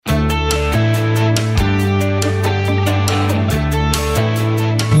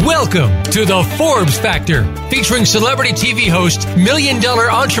Welcome to the Forbes Factor, featuring celebrity TV host,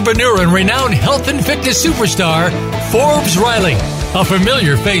 million-dollar entrepreneur, and renowned health and fitness superstar, Forbes Riley. A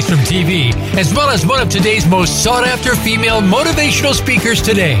familiar face from TV, as well as one of today's most sought-after female motivational speakers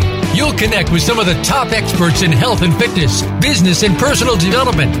today. You'll connect with some of the top experts in health and fitness, business and personal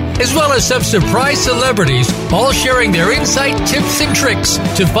development, as well as some surprise celebrities, all sharing their insight, tips, and tricks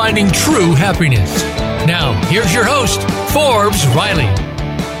to finding true happiness. Now, here's your host, Forbes Riley.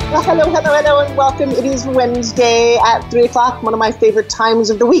 Well, hello, and welcome. It is Wednesday at 3 o'clock, one of my favorite times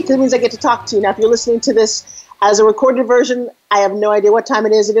of the week. That means I get to talk to you. Now, if you're listening to this as a recorded version, I have no idea what time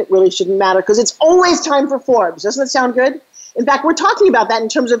it is, and it really shouldn't matter because it's always time for Forbes. Doesn't that sound good? In fact, we're talking about that in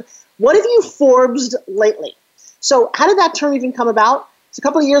terms of what have you Forbesed lately? So how did that term even come about? It's a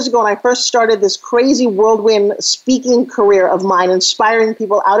couple of years ago when I first started this crazy whirlwind speaking career of mine, inspiring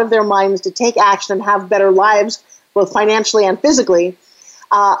people out of their minds to take action and have better lives, both financially and physically.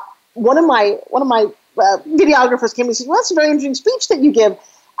 One of my videographers came and said, "Well, that's a very interesting speech that you give."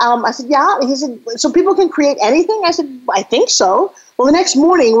 I said, "Yeah." And he said, "So people can create anything?" I said, "I think so." Well, the next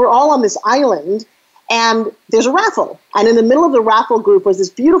morning, we're all on this island, and there's a raffle. And in the middle of the raffle group was this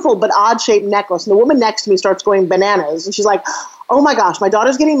beautiful but odd-shaped necklace. And the woman next to me starts going bananas. And she's like, "Oh, my gosh, my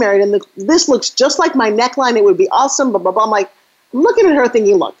daughter's getting married, and this looks just like my neckline. It would be awesome, blah, blah, blah." I'm like, I'm looking at her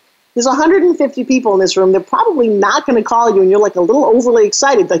thinking, look, there's 150 people in this room. They're probably not going to call you, and you're like a little overly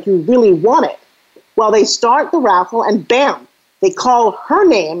excited, like you really want it. Well, they start the raffle, and bam, they call her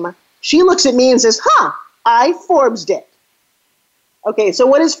name. She looks at me and says, I Forbesed it. Okay, so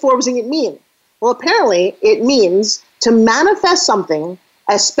what does Forbesing it mean? Well, apparently it means to manifest something,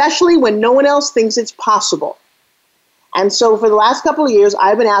 especially when no one else thinks it's possible. And so for the last couple of years,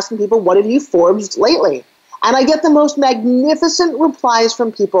 I've been asking people, what have you Forbesed lately? And I get the most magnificent replies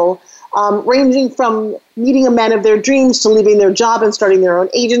from people, ranging from meeting a man of their dreams to leaving their job and starting their own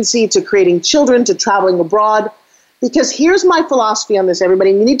agency to creating children to traveling abroad. Because here's my philosophy on this, everybody,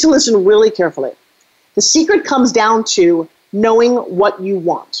 and you need to listen really carefully. The secret comes down to knowing what you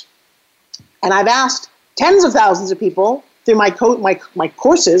want. And I've asked tens of thousands of people through my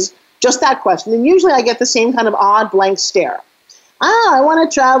courses just that question, and usually I get the same kind of odd blank stare. I want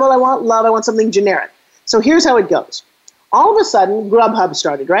to travel, I want love, I want something generic. So here's how it goes. All of a sudden, Grubhub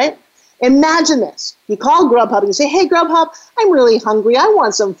started, right? Imagine this. You call Grubhub and you say, "Hey, Grubhub, I'm really hungry. I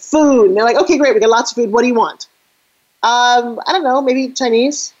want some food." And they're like, "Okay, great. We got lots of food. What do you want?" I don't know, maybe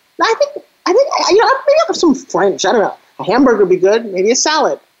Chinese. No, I think maybe I'll have some French. I don't know. A hamburger would be good. Maybe a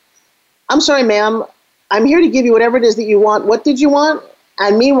salad. "I'm sorry, ma'am. I'm here to give you whatever it is that you want. What did you want?"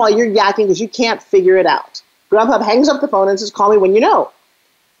 And meanwhile, you're yakking because you can't figure it out. Grubhub hangs up the phone and says, "Call me when you know."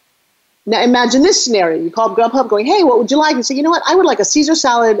 Now imagine this scenario. You call Grubhub going, "Hey, what would you like?" You say, "You know what? I would like a Caesar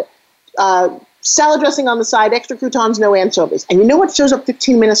salad, salad dressing on the side, extra croutons, no anchovies." And you know what shows up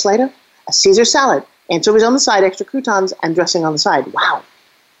 15 minutes later? A Caesar salad, anchovies on the side, extra croutons, and dressing on the side. Wow.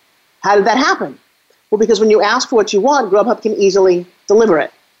 How did that happen? Well, because when you ask for what you want, Grubhub can easily deliver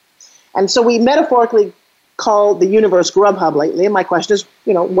it. And so we metaphorically call the universe Grubhub lately. And my question is,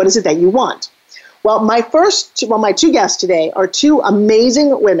 what is it that you want? Well, my two guests today are two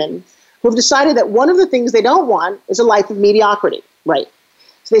amazing women who have decided that one of the things they don't want is a life of mediocrity, right?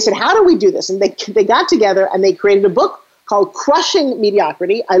 So they said, how do we do this? And they got together and they created a book called Crushing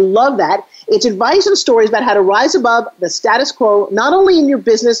Mediocrity. I love that. It's advice and stories about how to rise above the status quo, not only in your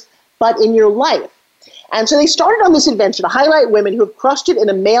business, but in your life. And so they started on this adventure to highlight women who have crushed it in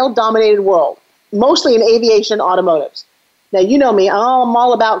a male-dominated world, mostly in aviation and automotives. Now, you know me. I'm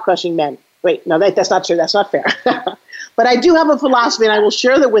all about crushing men. Wait, no, that's not true. That's not fair. But I do have a philosophy, and I will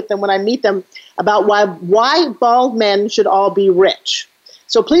share that with them when I meet them, about why bald men should all be rich.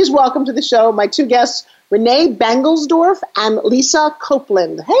 So please welcome to the show my two guests, Rene Banglesdorf and Lisa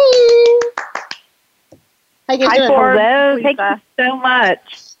Copeland. Hey! How you guys doing? Hello. Thank you so much.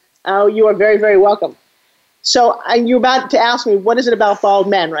 Oh, you are very, very welcome. So you're about to ask me, what is it about bald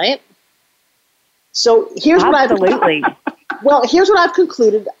men, right? So here's what I've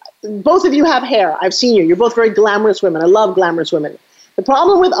concluded. Both of you have hair. I've seen you. You're both very glamorous women. I love glamorous women. The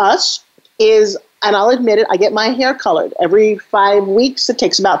problem with us is, and I'll admit it, I get my hair colored. Every 5 weeks, it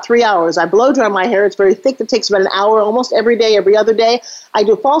takes about 3 hours. I blow dry my hair. It's very thick. It takes about an hour almost every day, every other day. I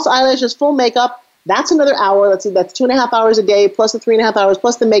do false eyelashes, full makeup. That's another hour. That's 2.5 hours a day, plus the 3.5 hours,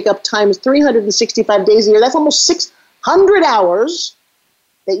 plus the makeup times 365 days a year. That's almost 600 hours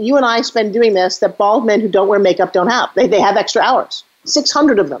that you and I spend doing this that bald men who don't wear makeup don't have. They have extra hours,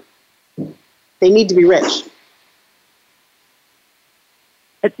 600 of them. They need to be rich.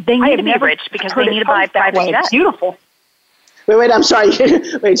 They need to be rich because they need to buy private jets. Beautiful. Wait, I'm sorry.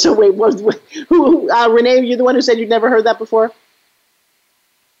 Rene, you're the one who said you'd never heard that before?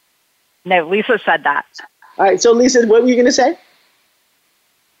 No, Lisa said that. All right. So, Lisa, what were you going to say?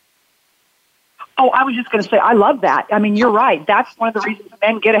 Oh, I was just going to say, I love that. I mean, you're right. That's one of the reasons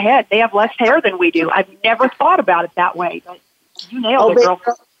men get ahead. They have less hair than we do. I've never thought about it that way, but you nailed it, girl.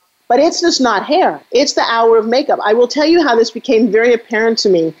 But it's just not hair. It's the hour of makeup. I will tell you how this became very apparent to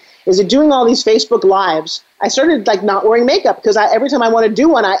me is that doing all these Facebook Lives, I started like not wearing makeup because every time I want to do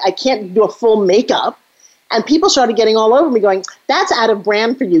one, I can't do a full makeup. And people started getting all over me going, that's out of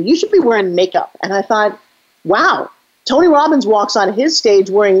brand for you. You should be wearing makeup. And I thought, wow, Tony Robbins walks on his stage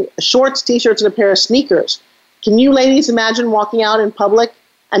wearing shorts, T-shirts, and a pair of sneakers. Can you ladies imagine walking out in public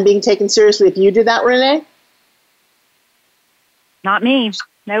and being taken seriously if you did that, Renee? Not me.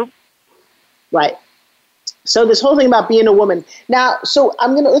 Nope. Right. So this whole thing about being a woman. Now, so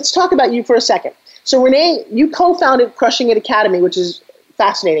let's talk about you for a second. So Renee, you co-founded Crushing It Academy, which is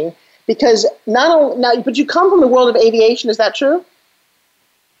fascinating because but you come from the world of aviation. Is that true?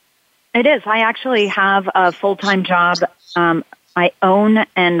 It is. I actually have a full-time job. I own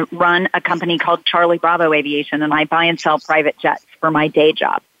and run a company called Charlie Bravo Aviation, and I buy and sell private jets for my day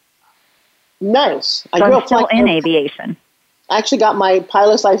job. Nice. So I'm still in aviation. I actually got my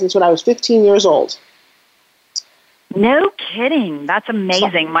pilot's license when I was 15 years old. No kidding. That's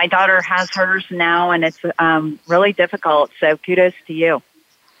amazing. My daughter has hers now, and it's really difficult, so kudos to you.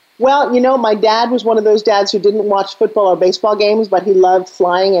 Well, my dad was one of those dads who didn't watch football or baseball games, but he loved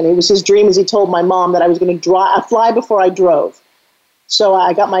flying, and it was his dream, as he told my mom, that I was going to fly before I drove. So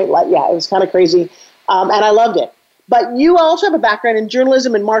I got it was kind of crazy, and I loved it. But you also have a background in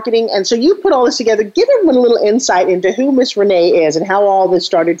journalism and marketing, and so you put all this together. Give everyone a little insight into who Miss Renee is and how all this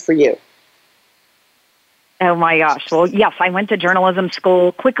started for you. Oh, my gosh. Well, yes, I went to journalism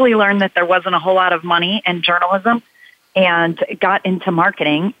school, quickly learned that there wasn't a whole lot of money in journalism, and got into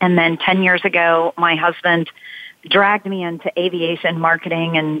marketing. And then 10 years ago, my husband dragged me into aviation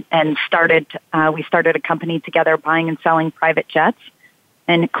marketing and we started a company together buying and selling private jets,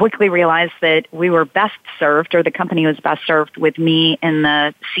 and quickly realized that we were best served, or the company was best served, with me in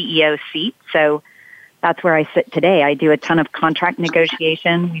the CEO seat. So that's where I sit today. I do a ton of contract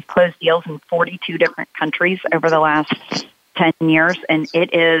negotiation. We've closed deals in 42 different countries over the last 10 years, and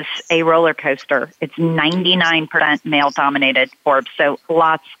it is a roller coaster. It's 99% male-dominated, Forbes, so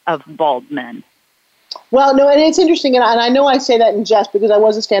lots of bald men. Well, no, and it's interesting, and I know I say that in jest because I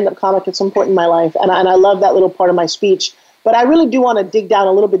was a stand-up comic at some point in my life, and I love that little part of my speech. But I really do want to dig down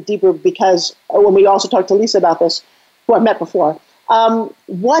a little bit deeper because when we also talked to Lisa about this, who I've met before, how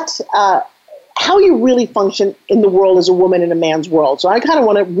you really function in the world as a woman in a man's world. So I kind of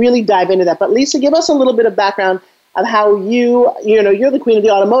want to really dive into that. But Lisa, give us a little bit of background of how you're the queen of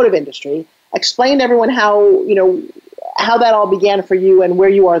the automotive industry. Explain to everyone how that all began for you and where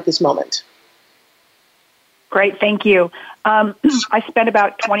you are at this moment. Great, thank you. I spent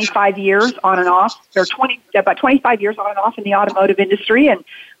about 25 years on and off, about 25 years on and off in the automotive industry, and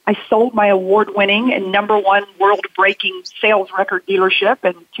I sold my award-winning and #1 world-breaking sales record dealership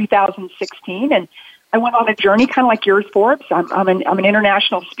in 2016, and I went on a journey kind of like yours, Forbes. I'm an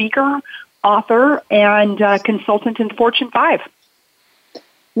international speaker, author, and consultant in Fortune 5.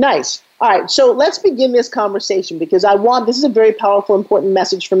 Nice. All right, so let's begin this conversation because this is a very powerful, important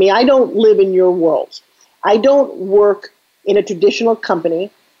message for me. I don't live in your world. I don't work in a traditional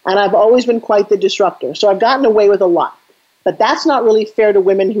company, and I've always been quite the disruptor. So I've gotten away with a lot. But that's not really fair to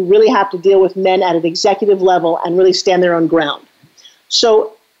women who really have to deal with men at an executive level and really stand their own ground.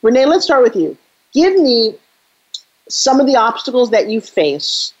 So, Renee, let's start with you. Give me some of the obstacles that you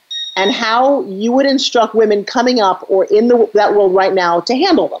face and how you would instruct women coming up or in that world right now to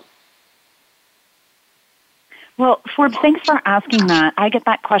handle them. Well, Forbes, thanks for asking that. I get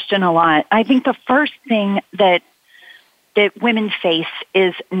that question a lot. I think the first thing that women face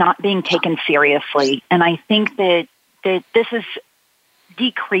is not being taken seriously. And I think that this is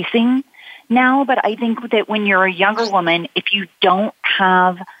decreasing now, but I think that when you're a younger woman, if you don't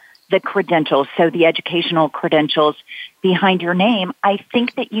have the credentials, so the educational credentials behind your name, I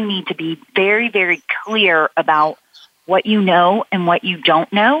think that you need to be very, very clear about what you know and what you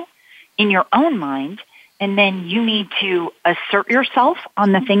don't know in your own mind. And then you need to assert yourself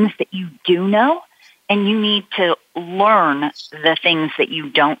on the things that you do know, and you need to learn the things that you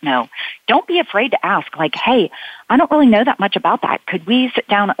don't know. Don't be afraid to ask, like, hey, I don't really know that much about that. Could we sit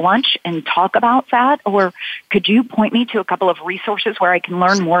down at lunch and talk about that? Or could you point me to a couple of resources where I can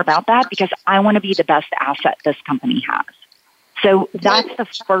learn more about that? Because I want to be the best asset this company has. So that's the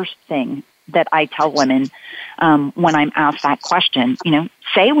first thing that I tell women when I'm asked that question.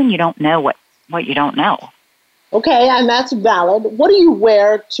 Say when you don't know what you don't know. Okay, and that's valid. What do you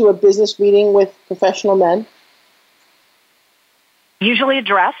wear to a business meeting with professional men? Usually a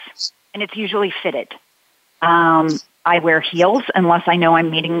dress. and it's usually fitted. I wear heels unless I know I'm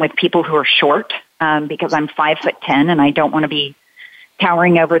meeting with people who are short, because I'm 5'10", and I don't want to be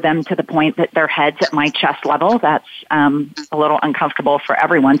towering over them to the point that their head's at my chest level. That's a little uncomfortable for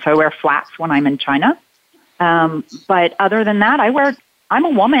everyone. So I wear flats when I'm in China. But other than that, I'm a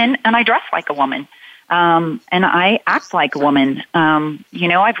woman, and I dress like a woman. And I act like a woman.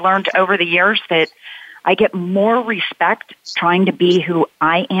 I've learned over the years that I get more respect trying to be who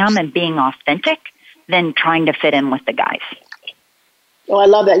I am and being authentic than trying to fit in with the guys. Oh, I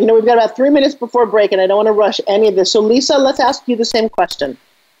love that. We've got about 3 minutes before break, and I don't want to rush any of this. So, Lisa, let's ask you the same question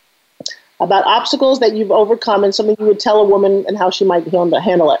about obstacles that you've overcome and something you would tell a woman and how she might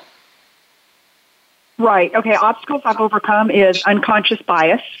handle it. Right. Okay. Obstacles I've overcome is unconscious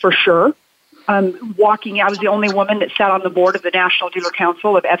bias, for sure. I was the only woman that sat on the board of the National Dealer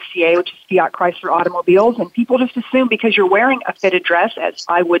Council of FCA, which is Fiat Chrysler Automobiles, and people just assume because you're wearing a fitted dress, as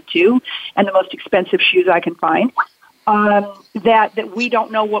I would too, and the most expensive shoes I can find, that we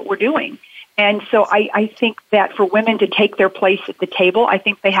don't know what we're doing. And so I think that for women to take their place at the table, I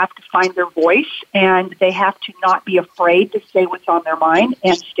think they have to find their voice, and they have to not be afraid to say what's on their mind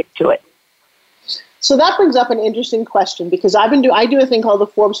and stick to it. So that brings up an interesting question, because I do a thing called the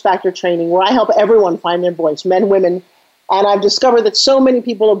Forbes Factor training, where I help everyone find their voice, men, women, and I've discovered that so many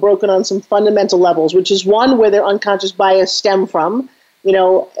people are broken on some fundamental levels, which is one where their unconscious bias stem from.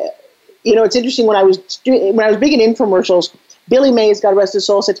 It's interesting, when I was big in infomercials, Billy Mays, God rest his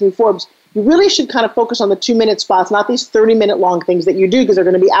soul, said to me, Forbes, you really should kind of focus on the 2-minute spots, not these 30-minute long things that you do, because they're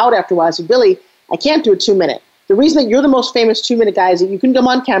going to be out after a while. I said, Billy, I can't do a 2-minute. The reason that you're the most famous 2-minute guy is that you can come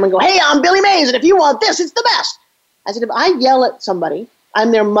on camera and go, hey, I'm Billy Mays, and if you want this, it's the best. I said, if I yell at somebody,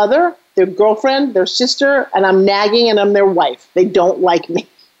 I'm their mother, their girlfriend, their sister, and I'm nagging, and I'm their wife. They don't like me.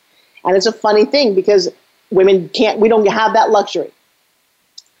 And it's a funny thing, because women we don't have that luxury.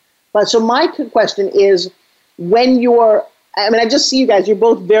 But so my question is, I just see you guys, you're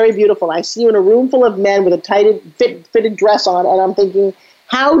both very beautiful. I see you in a room full of men with a fitted dress on, and I'm thinking,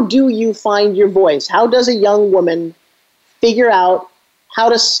 how do you find your voice? How does a young woman figure out how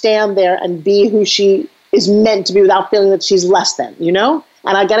to stand there and be who she is meant to be without feeling that she's less than, And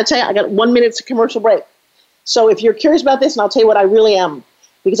I got to tell you, I got 1 minute to commercial break. So if you're curious about this, and I'll tell you what I really am,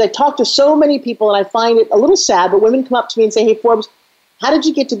 because I talk to so many people, and I find it a little sad, but women come up to me and say, hey, Forbes, how did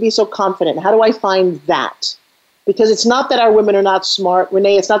you get to be so confident? How do I find that? Because it's not that our women are not smart,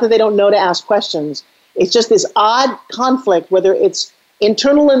 Renee. It's not that they don't know to ask questions. It's just this odd conflict, whether it's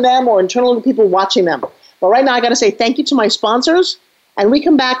internal in them or internal to people watching them. But right now, I got to say thank you to my sponsors. And we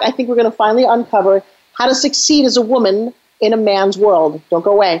come back, I think we're going to finally uncover how to succeed as a woman in a man's world. Don't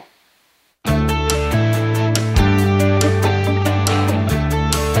go away.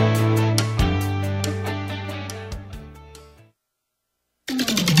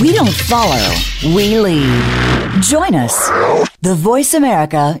 We don't follow, we lead. Join us, the Voice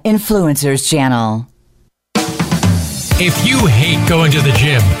America Influencers Channel. If you hate going to the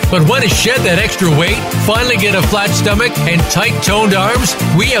gym, but want to shed that extra weight, finally get a flat stomach and tight toned arms,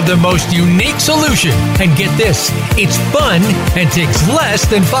 we have the most unique solution. And get this, it's fun and takes less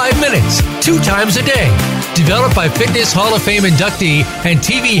than 5 minutes, 2 times a day. Developed by Fitness Hall of Fame inductee and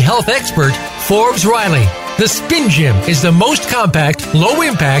TV health expert, Forbes Riley. The Spin Gym is the most compact,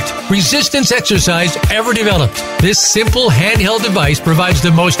 low-impact, resistance exercise ever developed. This simple handheld device provides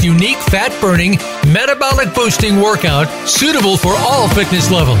the most unique fat-burning, metabolic-boosting workout suitable for all fitness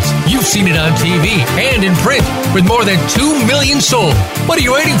levels. You've seen it on TV and in print with more than 2 million sold. What are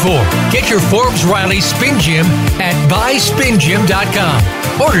you waiting for? Get your Forbes Riley Spin Gym at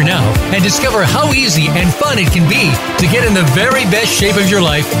buyspingym.com. Order now and discover how easy and fun it can be to get in the very best shape of your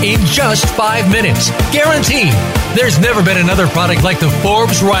life in just 5 minutes. Guaranteed. There's never been another product like the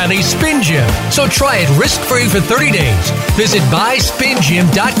Forbes Riley Spin Gym. So try it risk-free for 30 days. Visit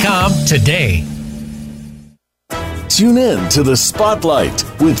buyspingym.com today. Tune in to The Spotlight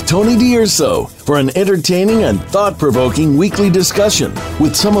with Tony D'Urso for an entertaining and thought-provoking weekly discussion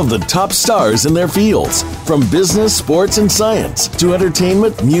with some of the top stars in their fields, from business, sports, and science to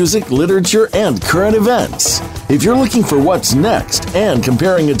entertainment, music, literature, and current events. If you're looking for what's next and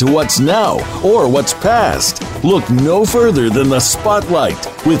comparing it to what's now or what's past, look no further than The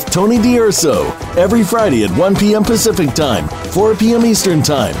Spotlight with Tony D'Urso every Friday at 1 p.m. Pacific Time, 4 p.m. Eastern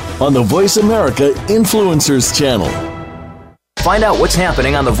Time on the Voice America Influencers Channel. Find out what's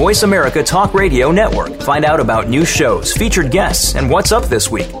happening on the Voice America Talk Radio Network. Find out about new shows, featured guests, and what's up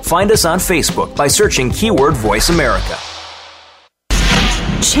this week. Find us on Facebook by searching keyword Voice America.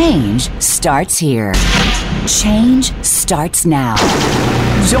 Change starts here. Change starts now.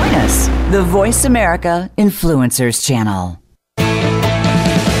 Join us, the Voice America Influencers Channel.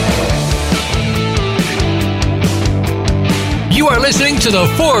 You are listening to The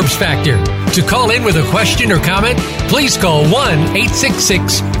Forbes Factor. To call in with a question or comment, please call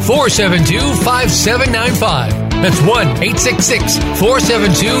 1-866-472-5795. That's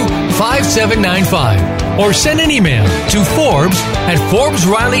 1-866-472-5795. Or send an email to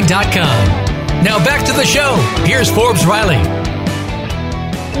Forbes@ForbesRiley.com. Now back to the show. Here's Forbes Riley.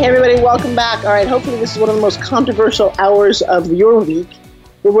 Hey, everybody, welcome back. All right, hopefully this is one of the most controversial hours of your week.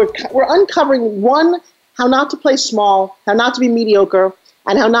 We're uncovering, one, how not to play small, how not to be mediocre,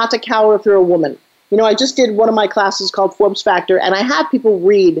 and how not to cower if you're a woman. You know, I just did one of my classes called Forbes Factor, and I had people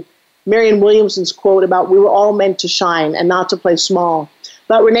read Marianne Williamson's quote about we were all meant to shine and not to play small.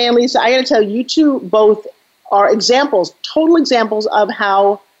 But Rene and Lisa, I got to tell you, you two both are examples, total examples of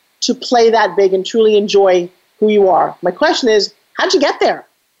how to play that big and truly enjoy who you are. My question is, how'd you get there?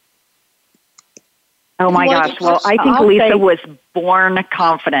 Oh my gosh. Well, I think Lisa was born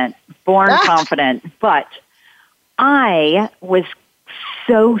confident, but I was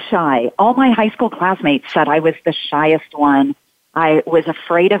so shy. All my high school classmates said I was the shyest one. I was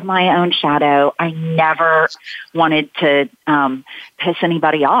afraid of my own shadow. I never wanted to piss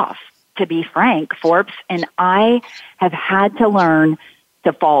anybody off, to be frank, Forbes. And I have had to learn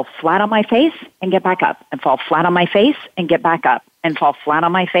to fall flat on my face and get back up, and fall flat on my face and get back up, and fall flat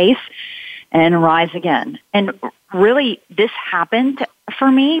on my face and rise again. And really, this happened for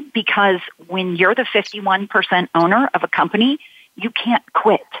me because when you're the 51% owner of a company, you can't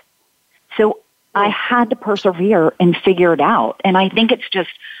quit. So I had to persevere and figure it out. And I think it's just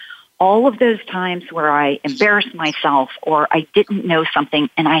all of those times where I embarrassed myself or I didn't know something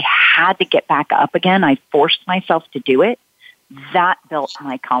and I had to get back up again. I forced myself to do it. That built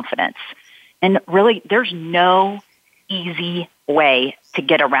my confidence. And really, there's no easy way to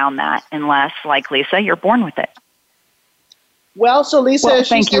get around that unless, like Lisa, you're born with it. Well, so Lisa,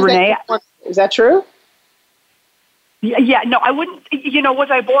 thank you, René. Is that true? Yeah, no, I wouldn't. You know,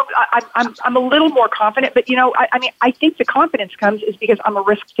 was I born? I'm a little more confident, but I mean, I think the confidence comes is because I'm a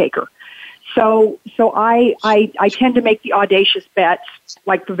risk taker. So I tend to make the audacious bets,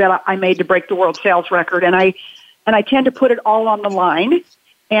 like the bet I made to break the world sales record, and I tend to put it all on the line.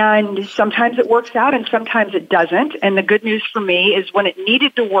 And sometimes it works out, and sometimes it doesn't. And the good news for me is when it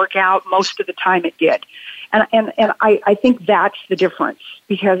needed to work out, most of the time it did. And I think that's the difference,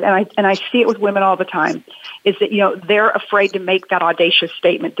 because and I see it with women all the time, is that they're afraid to make that audacious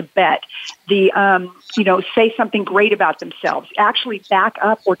statement, to bet, say something great about themselves, actually back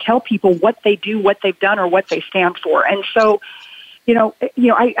up or tell people what they do, what they've done, or what they stand for. And so,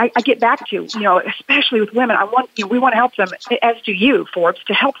 I get back to, especially with women, we want to help them, as do you, Forbes,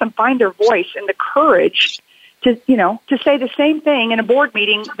 to help them find their voice and the courage to say the same thing in a board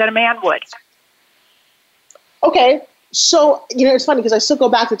meeting that a man would. Okay, so, it's funny because I still go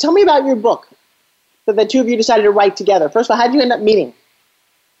back to, tell me about your book that the two of you decided to write together. First of all, how did you end up meeting?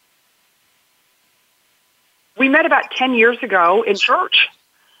 We met about 10 years ago in church.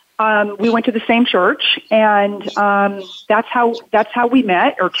 We went to the same church, and that's how we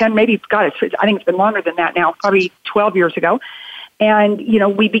met, or 10, maybe, God, I think it's been longer than that now, probably 12 years ago. And,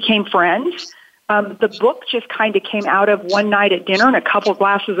 we became friends. The book just kind of came out of one night at dinner and a couple of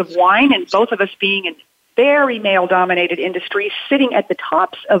glasses of wine, and both of us being in very male-dominated industries, sitting at the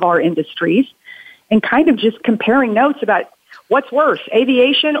tops of our industries, and kind of just comparing notes about what's worse,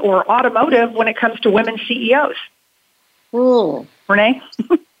 aviation or automotive when it comes to women CEOs. Renee?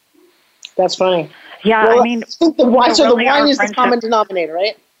 That's funny. Yeah, well, I mean, the wine is the common denominator,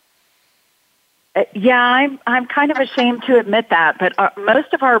 right? Yeah, I'm kind of ashamed to admit that, but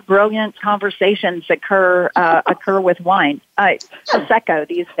most of our brilliant conversations occur with wine. Prosecco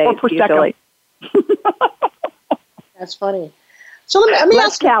these days, usually. That's funny. So let me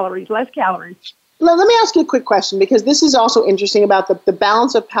less ask calories. Let me ask you a quick question, because this is also interesting about the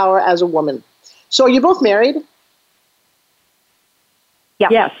balance of power as a woman. So are you both married? Yeah.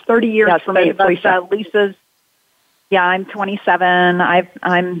 Yes, 30 years for me. Lisa's. Yeah, I'm 27.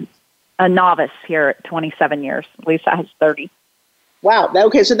 I'm a novice here at 27 years. Lisa has 30. Wow.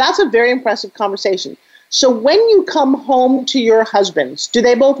 Okay, so that's a very impressive conversation. So when you come home to your husbands, do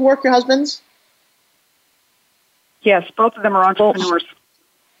they both work, your husbands? Yes, both of them are entrepreneurs.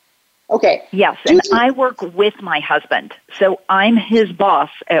 Okay. Yes, and I work with my husband. So I'm his boss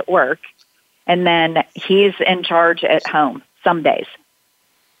at work, and then he's in charge at home some days.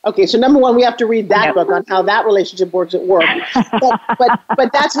 Okay, so number one, we have to read that book on how that relationship works at work.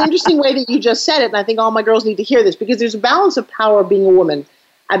 But that's an interesting way that you just said it, and I think all my girls need to hear this, because there's a balance of power of being a woman.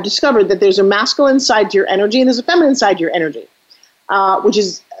 I've discovered that there's a masculine side to your energy and there's a feminine side to your energy, which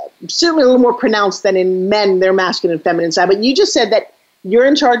is certainly a little more pronounced than in men, their masculine and feminine side. But you just said that you're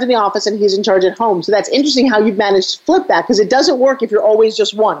in charge in the office and he's in charge at home. So that's interesting how you've managed to flip that, because it doesn't work if you're always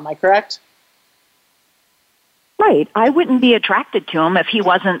just one. Am I correct? Right. I wouldn't be attracted to him if he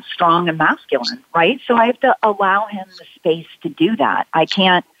wasn't strong and masculine, right? So I have to allow him the space to do that. I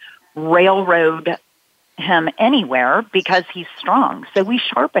can't railroad him anywhere because he's strong. So we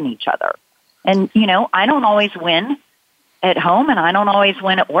sharpen each other. And, I don't always win at home and I don't always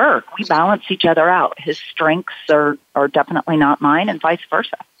win at work. We balance each other out. His strengths are definitely not mine and vice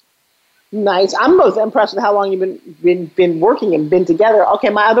versa. Nice. I'm both impressed with how long you've been working and been together. Okay,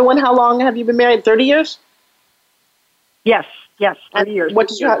 my other one, how long have you been married? 30 years? Yes, 30 years. What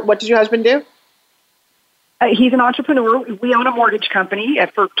does your husband do? He's an entrepreneur. We own a mortgage company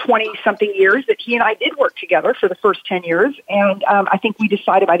for 20-something years that he and I did work together for the first 10 years. And I think we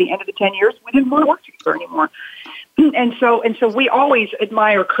decided by the end of the 10 years, we didn't want to work together anymore. And so we always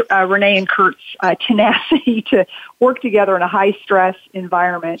admire René and Kurt's tenacity to work together in a high-stress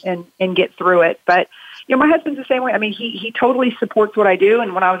environment and get through it. But, my husband's the same way. I mean, he totally supports what I do.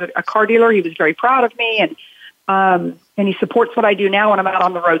 And when I was a car dealer, he was very proud of me. And he supports what I do now when I'm out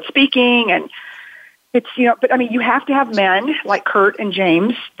on the road speaking. And it's, but I mean, you have to have men like Kurt and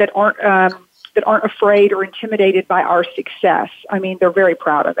James that aren't afraid or intimidated by our success. I mean, they're very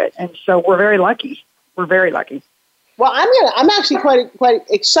proud of it. And so we're very lucky. We're very lucky. Well, I'm actually quite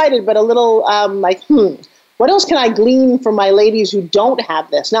excited, but a little what else can I glean from my ladies who don't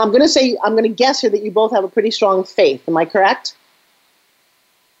have this? Now, I'm going to guess here that you both have a pretty strong faith. Am I correct?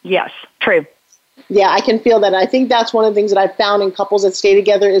 Yes, true. Yeah, I can feel that. I think that's one of the things that I've found in couples that stay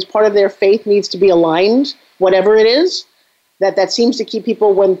together is part of their faith needs to be aligned, whatever it is. That seems to keep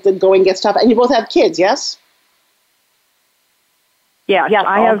people when the going gets tough. And you both have kids, yes? Yeah,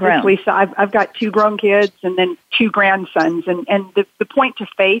 I have grown. Lisa. I've got 2 grown kids and then 2 grandsons. And the point to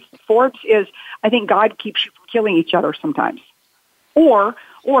faith, Forbes, is I think God keeps you from killing each other sometimes. Or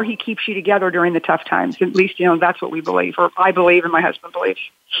he keeps you together during the tough times. At least, that's what we believe, or I believe and my husband believes.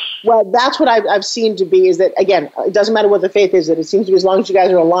 Well, that's what I've seen to be is that, again, it doesn't matter what the faith is, that it seems to be as long as you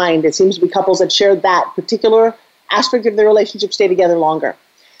guys are aligned, it seems to be couples that share that particular aspect of their relationship stay together longer.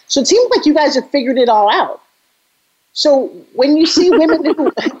 So it seems like you guys have figured it all out. So when you see women who,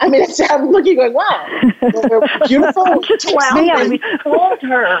 I'm looking going, wow, they're beautiful. Wow, we told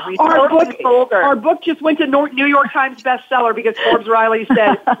her. Our book just went to New York Times bestseller because Forbes Riley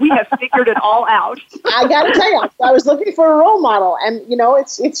said, we have figured it all out. I got to tell you, I was looking for a role model. And,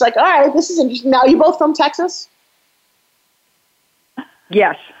 it's like, all right, this is interesting. Now, are you both from Texas?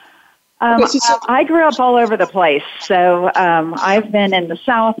 Yes. I grew up all over the place. So I've been in the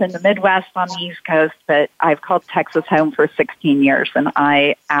South and the Midwest on the East Coast, but I've called Texas home for 16 years, and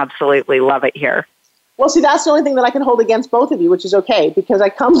I absolutely love it here. Well, see, that's the only thing that I can hold against both of you, which is okay, because I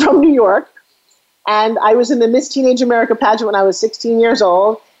come from New York, and I was in the Miss Teenage America pageant when I was 16 years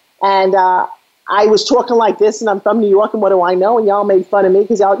old, and I was talking like this, and I'm from New York, and what do I know? And y'all made fun of me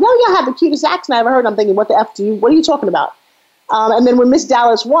because y'all, I have the cutest accent I ever heard. I'm thinking, what the F what are you talking about? And then when Miss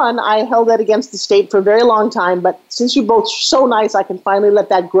Dallas won, I held that against the state for a very long time. But since you're both so nice, I can finally let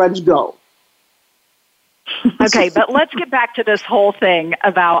that grudge go. Okay, but let's get back to this whole thing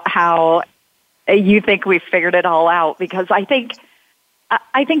about how you think we've figured it all out. Because I think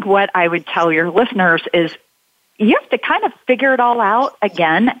what I would tell your listeners is you have to kind of figure it all out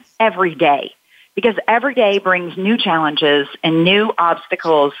again every day. Because every day brings new challenges and new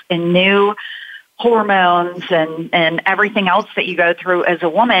obstacles and new hormones and everything else that you go through as a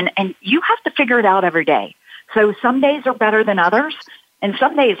woman, and you have to figure it out every day. So some days are better than others, and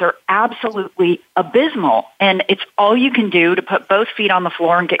some days are absolutely abysmal, and it's all you can do to put both feet on the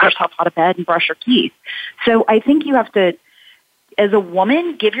floor and get yourself out of bed and brush your teeth. So I think you have to, as a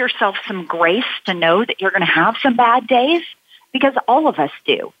woman, give yourself some grace to know that you're going to have some bad days, because all of us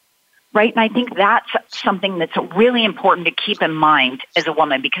do. Right? And I think that's something that's really important to keep in mind as a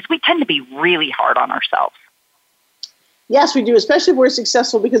woman, because we tend to be really hard on ourselves. Yes, we do, especially if we're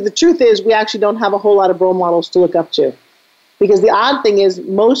successful, because the truth is we actually don't have a whole lot of role models to look up to. Because the odd thing is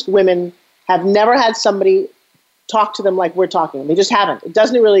most women have never had somebody talk to them like we're talking. They just haven't. It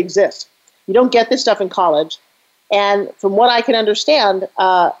doesn't really exist. You don't get this stuff in college. And from what I can understand,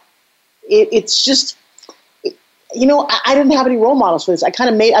 it's just... I didn't have any role models for this.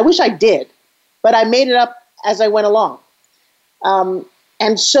 I wish I did, but I made it up as I went along.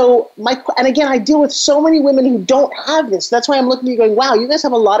 And so and again, I deal with so many women who don't have this. That's why I'm looking at you going, wow, you guys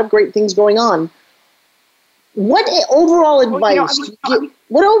have a lot of great things going on. What overall advice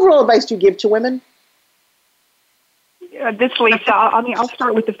do you give to women? Lisa, I'll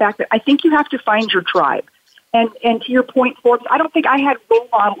start with the fact that I think you have to find your tribe. And to your point, Forbes, I don't think I had role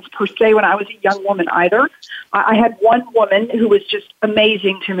models per se when I was a young woman either. I had one woman who was just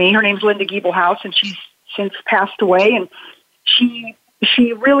amazing to me. Her name's Linda Giebelhaus, and she's since passed away. And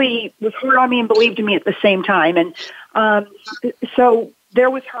she really was hard on me and believed in me at the same time. And so there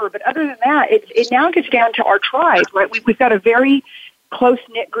was her. But other than that, it now gets down to our tribe, right? We've got a very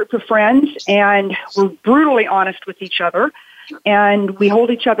close-knit group of friends, and we're brutally honest with each other, and we hold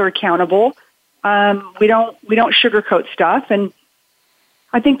each other accountable. We don't sugarcoat stuff, and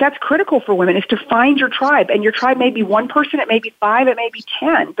I think that's critical for women, is to find your tribe. And your tribe may be one person, it may be 5, it may be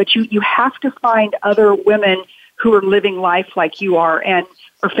 10, but you have to find other women who are living life like you are and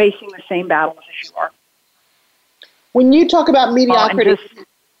are facing the same battles as you are. When you talk about mediocrity,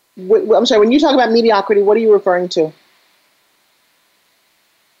 when you talk about mediocrity, what are you referring to?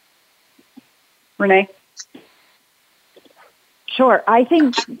 Renee? Sure. I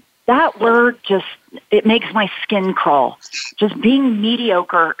think that word it makes my skin crawl. Just being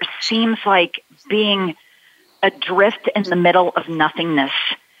mediocre seems like being adrift in the middle of nothingness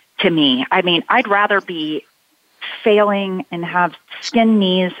to me. I mean, I'd rather be failing and have skinned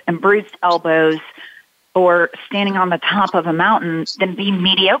knees and bruised elbows or standing on the top of a mountain than be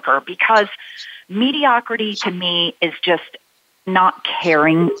mediocre, because mediocrity to me is just not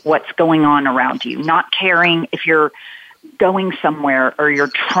caring what's going on around you, not caring if you're going somewhere or you're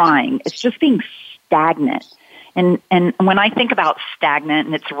trying. It's just being stagnant. And when I think about stagnant,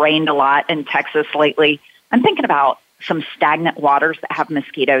 and it's rained a lot in Texas lately, I'm thinking about some stagnant waters that have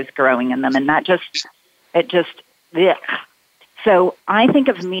mosquitoes growing in them, and ugh. So I think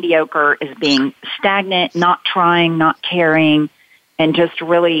of mediocre as being stagnant, not trying, not caring, and just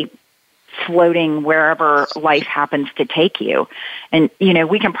really floating wherever life happens to take you. And,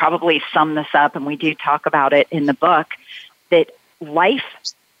 we can probably sum this up, and we do talk about it in the book, that life,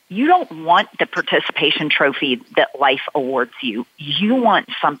 you don't want the participation trophy that life awards you. You want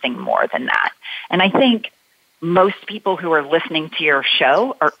something more than that. And I think most people who are listening to your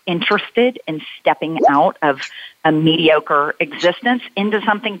show are interested in stepping out of a mediocre existence into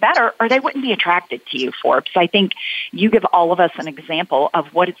something better, or they wouldn't be attracted to you, Forbes. I think you give all of us an example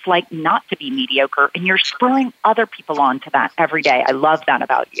of what it's like not to be mediocre, and you're spurring other people on to that every day. I love that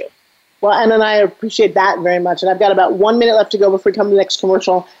about you. Well, and I appreciate that very much. And I've got about 1 minute left to go before we come to the next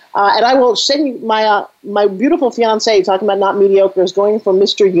commercial. And I will send you my beautiful fiance, talking about not mediocre, is going for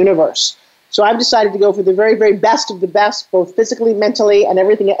Mr. Universe. So I've decided to go for the very, very best of the best, both physically, mentally, and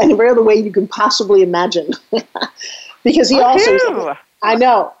everything, and every other way you can possibly imagine. Because he also, I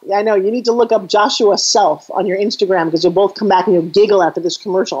know. You need to look up Joshua Self on your Instagram, because you'll both come back and you'll giggle after this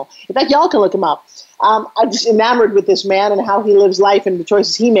commercial. In fact, y'all can look him up. I'm just enamored with this man and how he lives life and the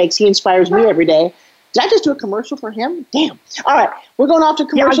choices he makes. He inspires me every day. Did I just do a commercial for him? Damn. All right, we're going off to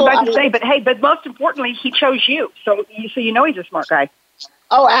commercial. Yeah, I was about to say, but most importantly, he chose you, so he's a smart guy.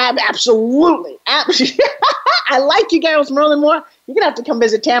 Oh, absolutely. I like you guys from Maryland more. You're going to have to come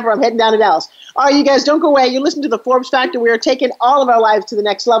visit Tampa. I'm heading down to Dallas. All right, you guys, don't go away. You listen to the Forbes Factor. We are taking all of our lives to the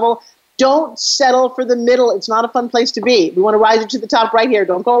next level. Don't settle for the middle. It's not a fun place to be. We want to rise you to the top right here.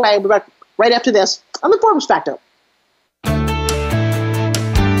 Don't go away. We'll be back right after this on the Forbes Factor.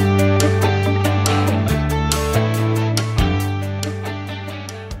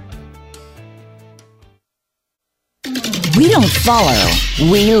 We don't follow,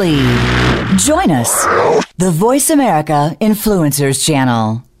 we lead. Join us, the Voice America Influencers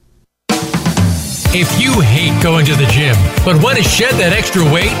Channel. If you hate going to the gym, but want to shed that extra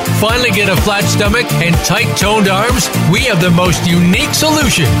weight, finally get a flat stomach, and tight toned arms, we have the most unique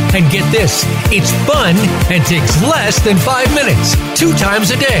solution. And get this, it's fun and takes less than 5 minutes, 2 times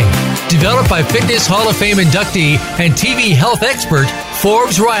a day. Developed by Fitness Hall of Fame inductee and TV health expert,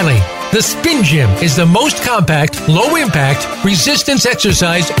 Forbes Riley. The Spin Gym is the most compact, low-impact, resistance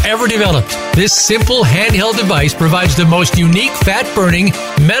exercise ever developed. This simple handheld device provides the most unique fat-burning,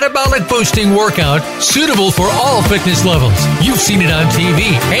 metabolic-boosting workout suitable for all fitness levels. You've seen it on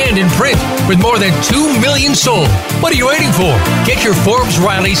TV and in print with more than 2 million sold. What are you waiting for? Get your Forbes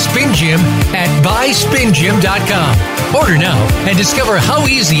Riley Spin Gym at buyspingym.com. Order now and discover how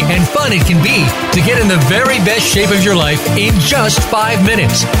easy and fun it can be to get in the very best shape of your life in just 5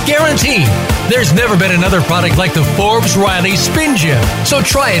 minutes. Guaranteed. There's never been another product like the Forbes Riley Spin Gym. So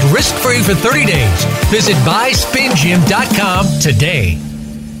try it risk-free for 30 days. Visit buyspingym.com today.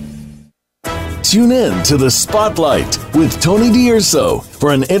 Tune in to The Spotlight with Tony D'Urso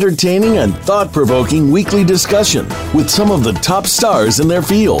for an entertaining and thought-provoking weekly discussion with some of the top stars in their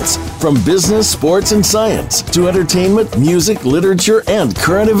fields, from business, sports, and science to entertainment, music, literature, and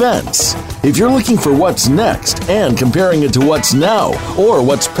current events. If you're looking for what's next and comparing it to what's now or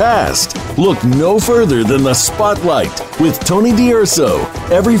what's past, look no further than The Spotlight with Tony D'Urso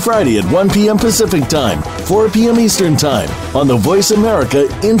every Friday at 1 p.m. Pacific Time, 4 p.m. Eastern Time on the Voice America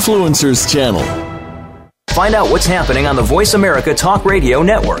Influencers Channel. Find out what's happening on the Voice America Talk Radio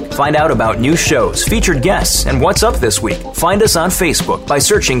Network. Find out about new shows, featured guests, and what's up this week. Find us on Facebook by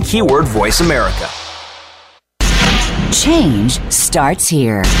searching keyword Voice America. Change starts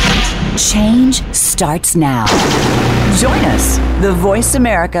here. Change starts now. Join us, the Voice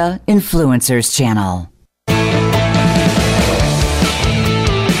America Influencers Channel.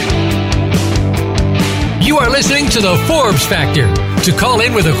 You are listening to The Forbes Factor. To call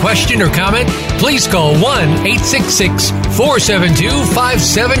in with a question or comment, please call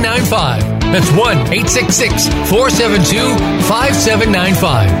 1-866-472-5795. That's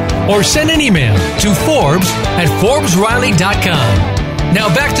 1-866-472-5795. Or send an email to Forbes@ForbesRiley.com.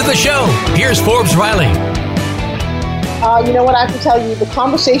 Now back to the show. Here's Forbes Riley. You know what, I have to tell you, the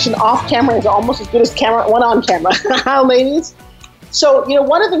conversation off camera is almost as good as one on camera. Ladies? So,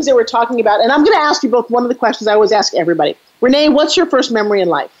 one of the things they were talking about, and I'm going to ask you both one of the questions I always ask everybody. Renee, what's your first memory in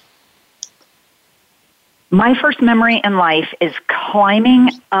life? My first memory in life is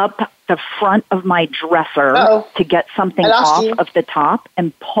climbing up the front of my dresser to get something off of the top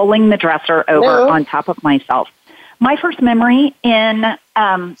and pulling the dresser over on top of myself. My first memory in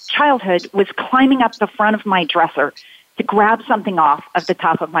childhood was climbing up the front of my dresser to grab something off of the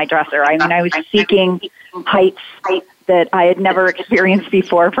top of my dresser. I mean, I was seeking heights that I had never experienced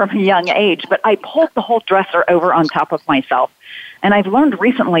before from a young age, but I pulled the whole dresser over on top of myself. And I've learned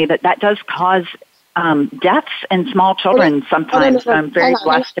recently that does cause deaths in small children sometimes. I'm very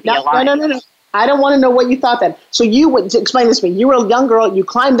blessed to be alive. No. I don't want to know what you thought then. So you would explain this to me. You were a young girl, you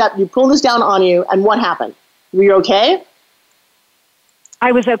climbed up, you pulled this down on you, and what happened? Were you okay?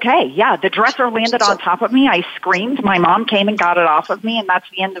 I was okay, yeah. The dresser landed on top of me. I screamed. My mom came and got it off of me, and that's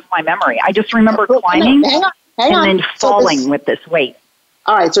the end of my memory. I just remember climbing and then falling with this weight.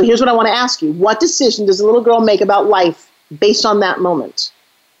 All right, so here's what I want to ask you. What decision does a little girl make about life based on that moment?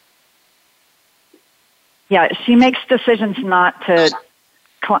 Yeah, she makes decisions not to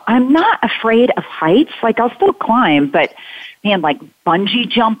I'm not afraid of heights. Like, I'll still climb, but, man, like bungee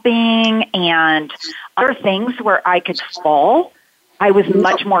jumping and other things where I could fall, I was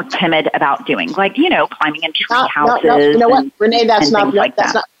much more timid about doing. Like, climbing in tree houses. No. You know what, Renee, that's not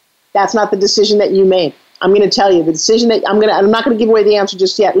the decision that you made. I'm going to tell you the decision that I'm not going to give away the answer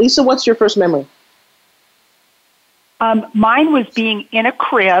just yet. Lisa, what's your first memory? Mine was being in a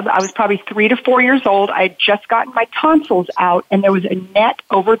crib. I was probably 3 to 4 years old. I had just gotten my tonsils out, and there was a net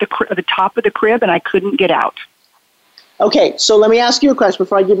over the top of the crib, and I couldn't get out. Okay, so let me ask you a question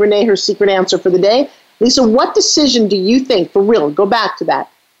before I give Renee her secret answer for the day. Lisa, what decision do you think, for real, go back to that,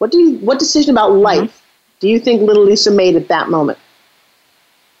 what decision about life do you think little Lisa made at that moment?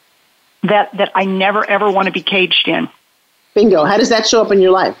 That I never, ever want to be caged in. Bingo. How does that show up in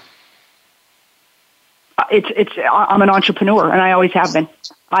your life? I'm an entrepreneur, and I always have been.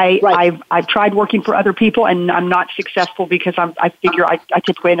 I've tried working for other people, and I'm not successful because I figure I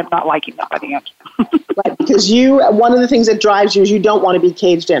typically end up not liking them by the end. Right, because one of the things that drives you is you don't want to be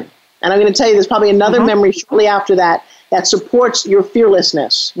caged in. And I'm going to tell you, there's probably another memory shortly after that supports your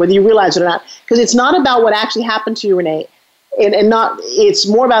fearlessness, whether you realize it or not. Because it's not about what actually happened to you, Renee, it's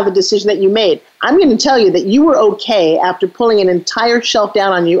more about the decision that you made. I'm going to tell you that you were okay after pulling an entire shelf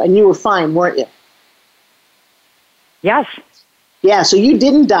down on you, and you were fine, weren't you? Yes. Yeah, so you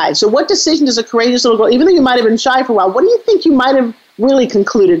didn't die. So what decision does a courageous little girl, even though you might have been shy for a while, what do you think you might have really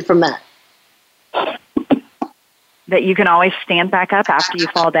concluded from that? That you can always stand back up after you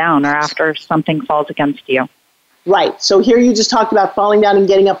fall down or after something falls against you. Right. So here you just talked about falling down and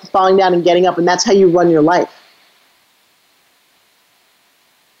getting up and falling down and getting up, and that's how you run your life.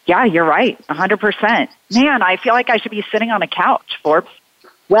 Yeah, you're right. 100%. Man, I feel like I should be sitting on a couch, Forbes.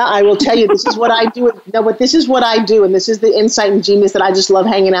 Well, I will tell you, this is what I do. This is what I do, and this is the insight and genius that I just love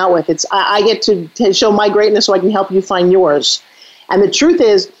hanging out with. I get to show my greatness so I can help you find yours. And the truth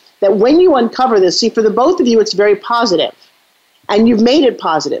is that when you uncover this, see, for the both of you, it's very positive, and you've made it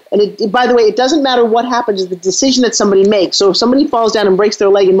positive. And by the way, it doesn't matter what happens; it's the decision that somebody makes. So if somebody falls down and breaks their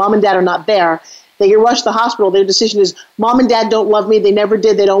leg, and mom and dad are not there, they get rushed to the hospital. Their decision is, mom and dad don't love me; they never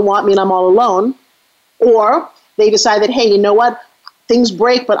did; they don't want me, and I'm all alone. Or they decide that, hey, you know what? Things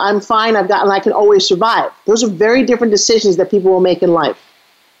break, but I'm fine. and I can always survive. Those are very different decisions that people will make in life.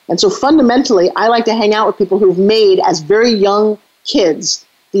 And so fundamentally, I like to hang out with people who've made, as very young kids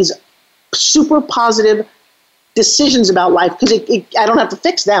these super positive decisions about life, because I don't have to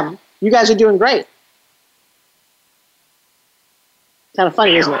fix them. You guys are doing great. Kind of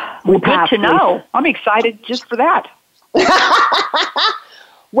funny, isn't it? Well, good to know. I'm excited just for that.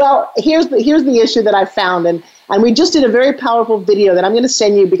 Well, here's the issue that I found, and we just did a very powerful video that I'm going to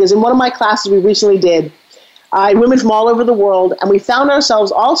send you, because in one of my classes we recently did, women from all over the world, and we found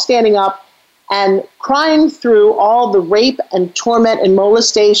ourselves all standing up and crying through all the rape and torment and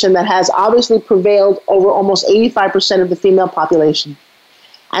molestation that has obviously prevailed over almost 85% of the female population.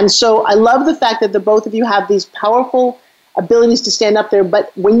 And so I love the fact that the both of you have these powerful abilities to stand up there,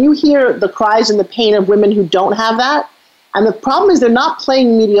 but when you hear the cries and the pain of women who don't have that, and the problem is they're not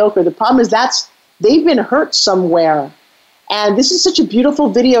playing mediocre. The problem is they've been hurt somewhere. And this is such a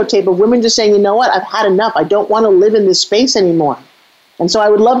beautiful videotape of women just saying, you know what, I've had enough. I don't want to live in this space anymore. And so I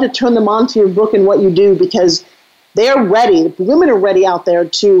would love to turn them on to your book and what you do, because they're ready. The women are ready out there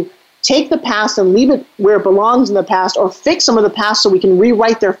to take the past and leave it where it belongs in the past, or fix some of the past so we can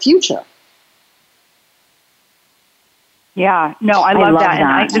rewrite their future. Yeah, no, I love that.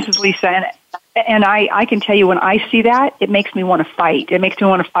 And this is Lisa, and I can tell you, when I see that, it makes me want to fight. It makes me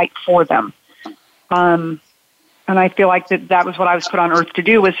want to fight for them. And I feel like that was what I was put on earth to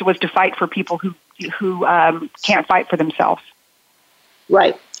do, was to fight for people who can't fight for themselves.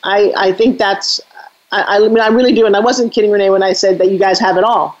 Right. I think that's, I mean, I really do. And I wasn't kidding, Renee, when I said that you guys have it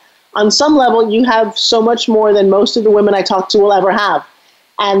all. On some level, you have so much more than most of the women I talk to will ever have.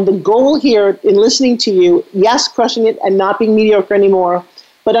 And the goal here in listening to you, yes, crushing it and not being mediocre anymore,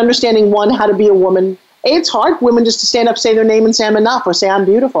 but understanding, one, how to be a woman. It's hard for women just to stand up, say their name and say I'm enough, or say I'm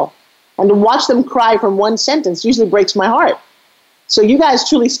beautiful. And to watch them cry from one sentence usually breaks my heart. So you guys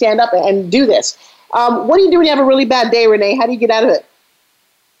truly stand up and do this. What do you do when you have a really bad day, Renee? How do you get out of it?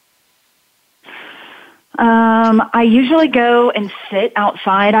 I usually go and sit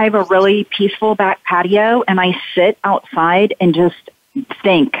outside. I have a really peaceful back patio, and I sit outside and just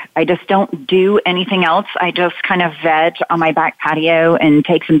think. I just don't do anything else. I just kind of veg on my back patio and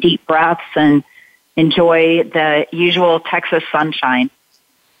take some deep breaths and enjoy the usual Texas sunshine.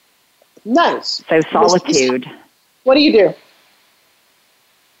 Nice. So solitude. What do you do?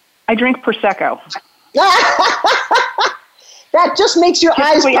 I drink Prosecco. That just makes your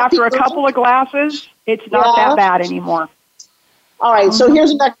eyes puffy. After a couple of glasses, it's not that bad anymore. All right, so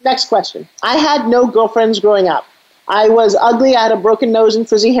here's the next question. I had no girlfriends growing up. I was ugly. I had a broken nose and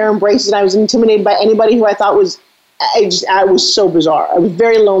frizzy hair and braces, and I was intimidated by anybody who I thought was, I was so bizarre. I was a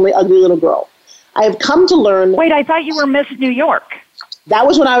very lonely, ugly little girl. I have come to learn... Wait, I thought you were Miss New York. That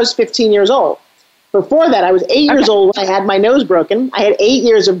was when I was 15 years old. Before that, I was 8 years old when I had my nose broken. I had 8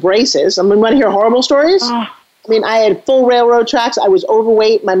 years of braces. I mean, want to hear horrible stories? I mean, I had full railroad tracks. I was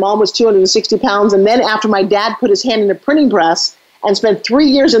overweight. My mom was 260 pounds. And then after my dad put his hand in a printing press and spent 3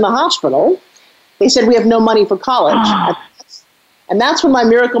 years in the hospital, they said, we have no money for college. And that's when my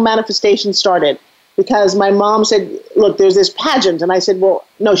miracle manifestation started, because my mom said, look, there's this pageant. And I said, well,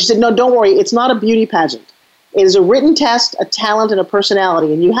 no. She said, no, don't worry. It's not a beauty pageant. It is a written test, a talent, and a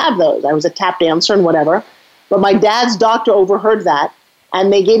personality. And you have those. I was a tap dancer and whatever. But my dad's doctor overheard that.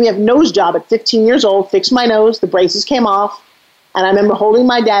 And they gave me a nose job at 15 years old, fixed my nose, the braces came off. And I remember holding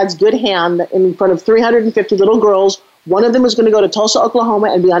my dad's good hand in front of 350 little girls. One of them was going to go to Tulsa,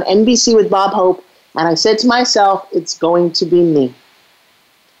 Oklahoma and be on NBC with Bob Hope. And I said to myself, it's going to be me.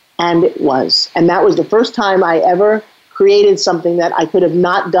 And it was. And that was the first time I ever created something that I could have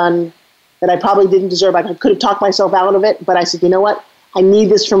not done, that I probably didn't deserve. I could have talked myself out of it. But I said, you know what? I need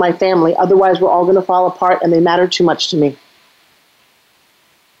this for my family. Otherwise, we're all going to fall apart, and they matter too much to me.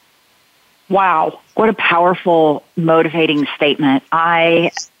 Wow. What a powerful, motivating statement.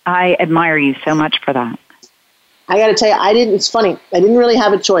 I admire you so much for that. I got to tell you, it's funny. I didn't really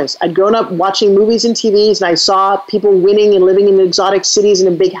have a choice. I'd grown up watching movies and TVs, and I saw people winning and living in exotic cities and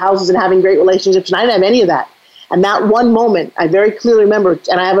in big houses and having great relationships, and I didn't have any of that. And that one moment, I very clearly remember,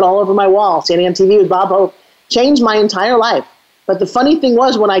 and I have it all over my wall, standing on TV with Bob Hope, changed my entire life. But the funny thing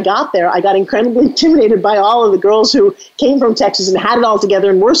was, when I got there, I got incredibly intimidated by all of the girls who came from Texas and had it all together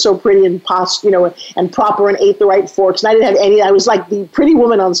and were so pretty and and proper and ate the right forks. And I didn't have any. I was like the pretty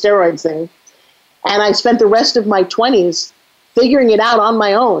woman on steroids thing. And I spent the rest of my 20s figuring it out on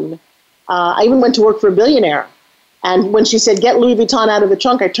my own. I even went to work for a billionaire. And when she said, get Louis Vuitton out of the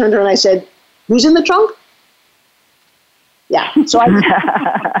trunk, I turned to her and I said, who's in the trunk? Yeah. So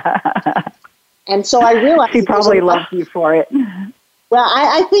I realized she probably loved you for it. Well,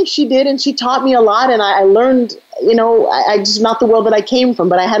 I think she did, and she taught me a lot, and I learned, I just not the world that I came from,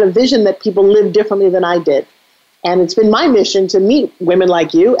 but I had a vision that people live differently than I did. And it's been my mission to meet women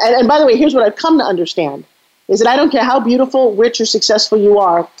like you. And by the way, here's what I've come to understand. is that I don't care how beautiful, rich, or successful you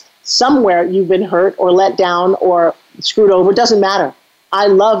are, somewhere you've been hurt or let down or screwed over. It doesn't matter. I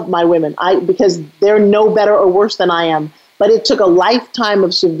love my women because they're no better or worse than I am. But it took a lifetime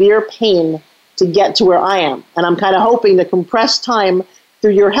of severe pain to get to where I am. And I'm kind of hoping to compress time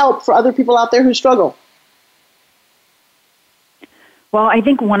through your help for other people out there who struggle. Well, I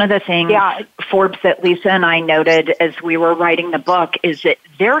think one of the things, Forbes, that Lisa and I noted as we were writing the book is that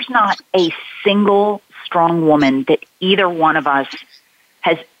there's not a single strong woman that either one of us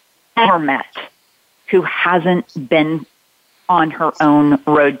has ever met who hasn't been on her own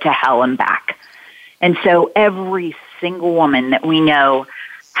road to hell and back. And so every single woman that we know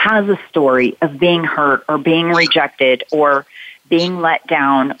has a story of being hurt or being rejected or being let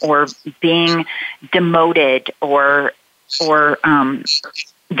down or being demoted or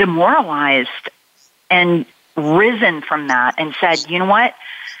demoralized, and risen from that and said, you know what?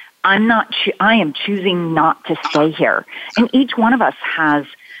 I am choosing not to stay here. And each one of us has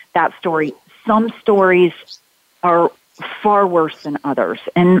that story. Some stories are far worse than others.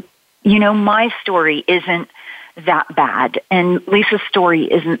 And, you know, my story isn't that bad, and Lisa's story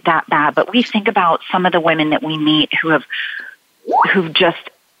isn't that bad, but we think about some of the women that we meet who've just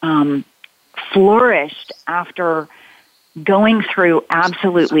flourished after going through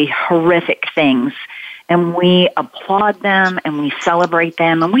absolutely horrific things, and we applaud them and we celebrate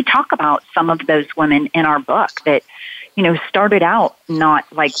them, and we talk about some of those women in our book that, you know, started out not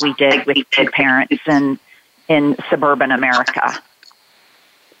like we did with good parents in suburban America.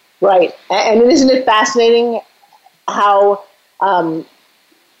 Right. And isn't it fascinating how,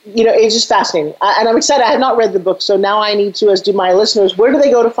 it's just fascinating. And I'm excited. I have not read the book, so now I need to, as do my listeners, where do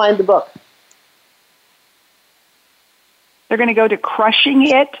they go to find the book? They're going to go to Crushing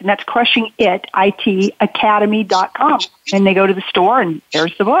It, and that's Crushing It, Academy.com. And they go to the store, and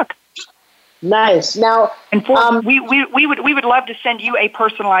there's the book. Nice. Now, and we would love to send you a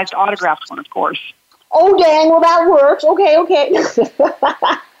personalized autographed one, of course. Oh, dang. Well, that works. Okay.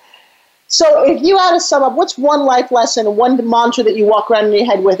 So if you had to sum up, what's one life lesson, one mantra that you walk around in your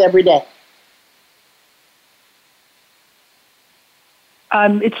head with every day?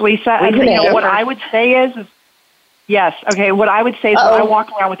 It's Lisa. I think what I would say is yes. Okay. What I would say is what I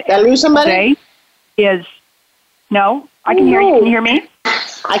walk around with every day is no. I can hear you. Can you hear me?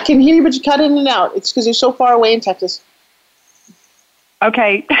 I can hear you, but you cut in and out. It's because you're so far away in Texas.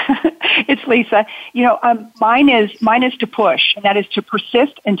 Okay, it's Lisa. You know, mine is to push, and that is to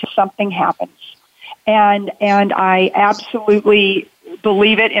persist until something happens. And I absolutely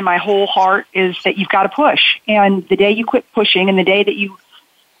believe it in my whole heart is that you've got to push. And the day you quit pushing, and the day that you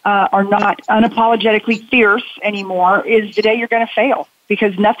are not unapologetically fierce anymore, is the day you're going to fail,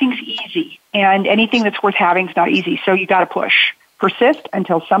 because nothing's easy, and anything that's worth having is not easy. So you got to push, persist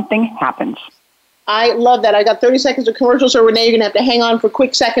until something happens. I love that. I got 30 seconds of commercials, so Renee, you're going to have to hang on for a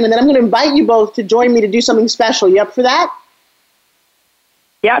quick second, and then I'm going to invite you both to join me to do something special. You up for that?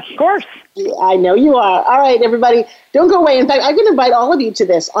 Yes, of course. I know you are. All right, everybody, don't go away. In fact, I'm going to invite all of you to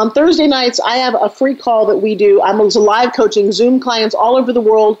this. On Thursday nights, I have a free call that we do. I'm live coaching Zoom clients all over the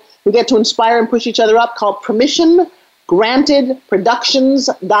world who get to inspire and push each other up, called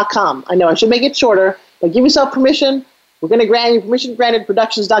PermissionGrantedProductions.com. I know I should make it shorter, but give yourself permission. We're going to grant you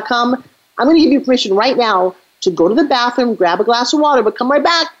PermissionGrantedProductions.com. I'm going to give you permission right now to go to the bathroom, grab a glass of water, but come right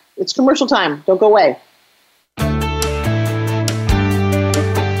back. It's commercial time. Don't go away.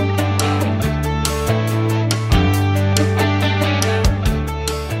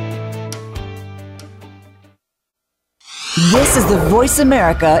 This is the Voice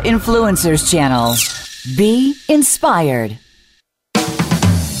America Influencers Channel. Be inspired.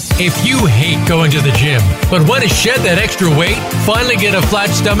 If you hate going to the gym, but want to shed that extra weight, finally get a flat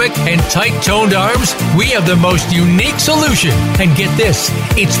stomach and tight toned arms, we have the most unique solution. And get this,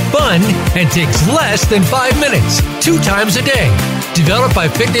 it's fun and takes less than 5 minutes, 2 times a day. Developed by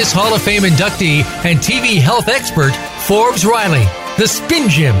Fitness Hall of Fame inductee and TV health expert Forbes Riley. The Spin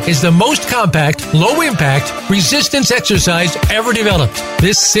Gym is the most compact, low-impact, resistance exercise ever developed.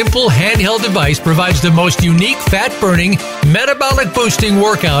 This simple handheld device provides the most unique fat-burning, metabolic-boosting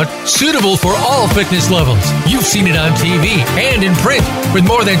workout suitable for all fitness levels. You've seen it on TV and in print with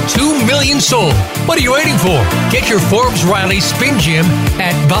more than 2 million sold. What are you waiting for? Get your Forbes Riley Spin Gym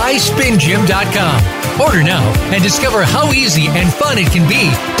at buyspingym.com. Order now and discover how easy and fun it can be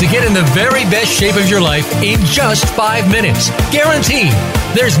to get in the very best shape of your life in just 5 minutes. Guaranteed.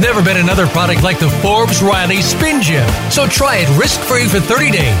 There's never been another product like the Forbes Riley Spin Gym. So try it risk-free for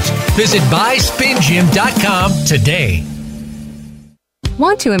 30 days. Visit buyspingym.com today.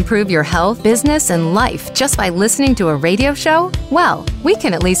 Want to improve your health, business, and life just by listening to a radio show? Well, we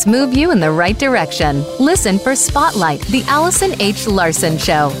can at least move you in the right direction. Listen for Spotlight, the Allison H. Larson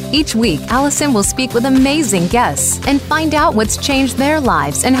Show. Each week, Allison will speak with amazing guests and find out what's changed their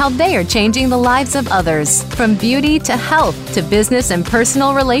lives and how they are changing the lives of others. From beauty to health to business and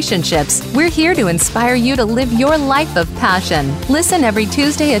personal relationships, we're here to inspire you to live your life of passion. Listen every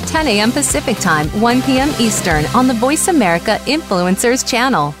Tuesday at 10 a.m. Pacific Time, 1 p.m. Eastern on the Voice America Influencers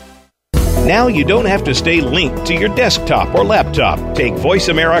channel. Now you don't have to stay linked to your desktop or laptop. Take Voice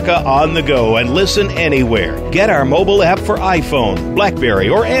America on the go and listen anywhere. Get our mobile app for iPhone, BlackBerry,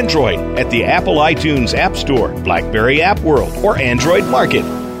 or Android at the Apple iTunes App Store, BlackBerry App World, or Android Market.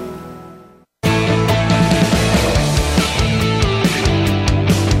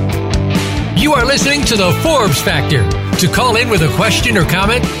 You are listening to The Forbes Factor. To call in with a question or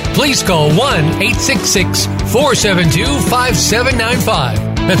comment, please call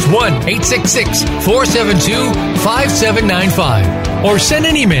 1-866-472-5795. That's 1-866-472-5795. Or send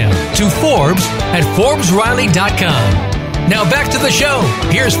an email to Forbes@ForbesRiley.com. Now back to the show.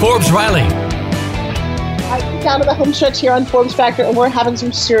 Here's Forbes Riley. Down to the home stretch here on Forbes Factor, and we're having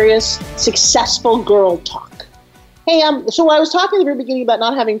some serious, successful girl talk. Hey, so I was talking at the very beginning about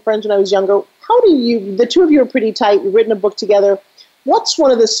not having friends when I was younger. How do you, the two of you are pretty tight, you've written a book together. What's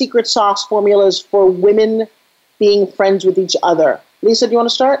one of the secret sauce formulas for women being friends with each other? Lisa, do you want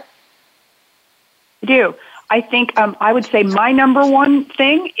to start? I do. I think I would say my number one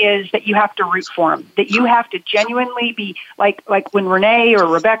thing is that you have to root for them, that you have to genuinely be like when René or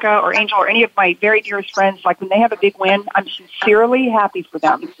Rebecca or Angel or any of my very dearest friends, like when they have a big win, I'm sincerely happy for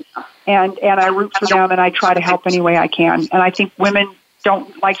them. And I root for them and I try to help any way I can. And I think women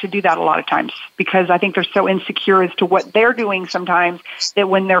don't like to do that a lot of times because I think they're so insecure as to what they're doing sometimes that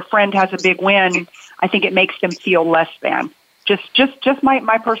when their friend has a big win, I think it makes them feel less than. Just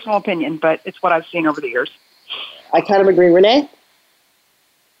my personal opinion, but it's what I've seen over the years. I kind of agree. René?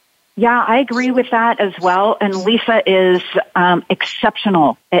 Yeah, I agree with that as well. And Lisa is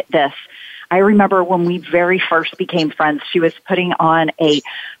exceptional at this. I remember when we very first became friends, she was putting on a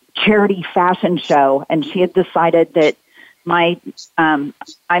charity fashion show, and she had decided that I'm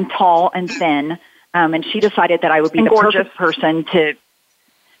tall and thin, and she decided that I would be the perfect person to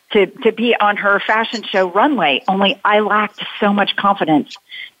be on her fashion show runway. Only I lacked so much confidence,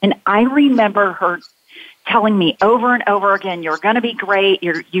 and I remember her telling me over and over again, "You're going to be great.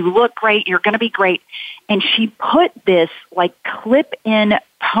 You look great. You're going to be great." And she put this like clip-in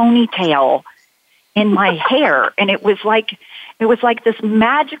ponytail in my hair, and it was like this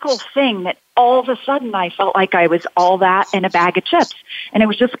magical thing that all of a sudden I felt like I was all that in a bag of chips. And it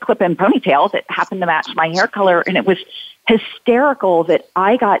was just a clip-in ponytail that happened to match my hair color, and it was hysterical that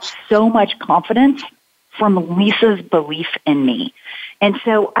I got so much confidence from Lisa's belief in me. And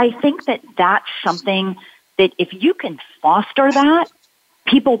so I think that that's something that if you can foster that,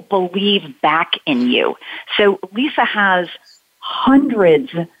 people believe back in you. So Lisa has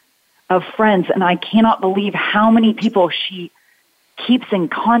hundreds of friends, and I cannot believe how many people she keeps in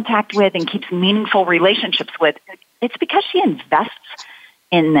contact with and keeps meaningful relationships with. It's because she invests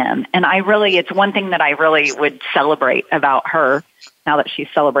in them. And it's one thing that I really would celebrate about her now that she's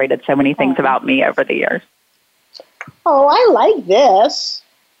celebrated so many things about me over the years. Oh, I like this.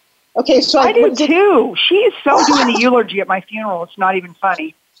 Okay, so I do too. She is so doing the eulogy at my funeral. It's not even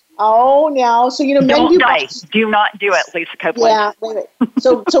funny. Oh, now, so men do boxes. Do not do it, Lisa Copeland. Yeah, wait.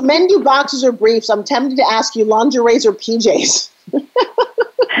 So men do boxes or briefs. I'm tempted to ask you lingeries or PJs.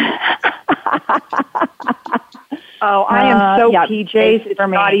 Oh, I am so PJs. It's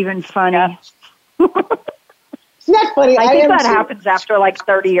not even funny. Yeah. Isn't that funny? I think that happens after like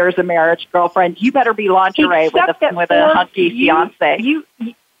 30 years of marriage, girlfriend. You better be lingerie with a hunky fiance. You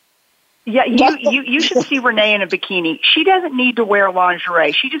should see René in a bikini. She doesn't need to wear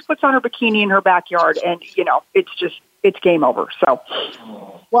lingerie. She just puts on her bikini in her backyard, and it's game over. So,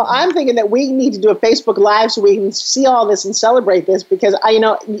 well, I'm thinking that we need to do a Facebook Live so we can see all this and celebrate this because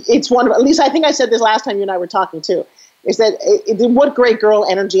it's one of, at least I think I said this last time you and I were talking too, is that what great girl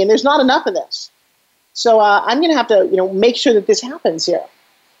energy, and there's not enough of this. So I'm going to have to make sure that this happens here.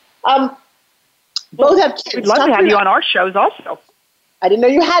 Both have kids. We'd love to have you on our shows also. I didn't know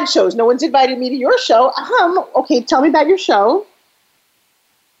you had shows. No one's invited me to your show. Okay, tell me about your show.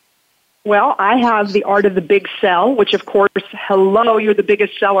 Well, I have The Art of the Big Sell, which, of course, hello, you're the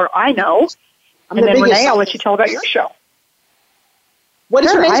biggest seller I know. And then, René, I'll let you tell about your show. What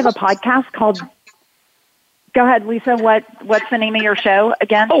is your name? I have a podcast called... Go ahead, Lisa. What's the name of your show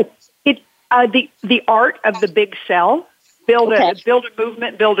again? Oh, The Art of the Big Sell. Build a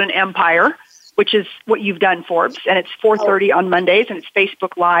movement, build an empire. which is what you've done, Forbes, and it's 4:30 on Mondays, and it's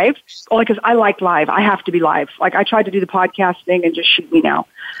Facebook Live, only because I like live. I have to be live. Like, I tried to do the podcast thing, and just shoot me now.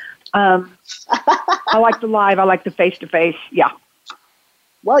 I like the live. I like the face-to-face. Yeah.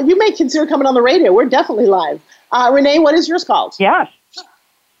 Well, you may consider coming on the radio. We're definitely live. Renee, what is yours called? Yes.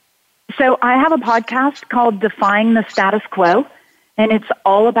 So I have a podcast called Defying the Status Quo, and it's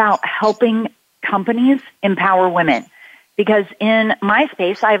all about helping companies empower women. Because in my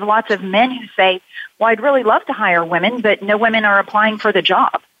space, I have lots of men who say, well, I'd really love to hire women, but no women are applying for the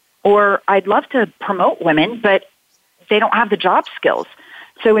job. Or I'd love to promote women, but they don't have the job skills.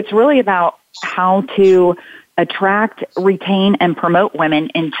 So it's really about how to attract, retain, and promote women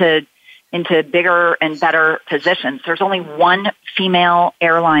into bigger and better positions. There's only one female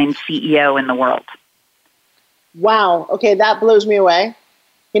airline CEO in the world. Wow. Okay, that blows me away.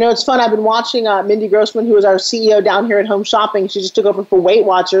 You know, it's fun. I've been watching Mindy Grossman, who is our CEO down here at Home Shopping. She just took over for Weight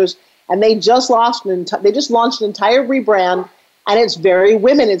Watchers, and they just launched an entire rebrand, and it's very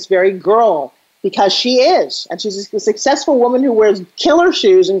women. It's very girl, because she is. And she's a successful woman who wears killer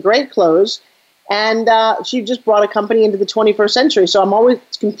shoes and great clothes, and she just brought a company into the 21st century. So I'm always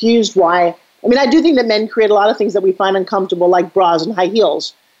confused why. I mean, I do think that men create a lot of things that we find uncomfortable, like bras and high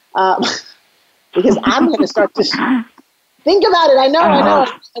heels, because I'm going to start to... Think about it. I know.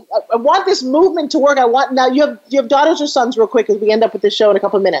 I want this movement to work. Now you have daughters or sons, real quick, as we end up with this show in a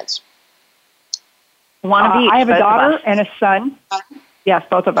couple of minutes. I have a daughter and a son. Yes,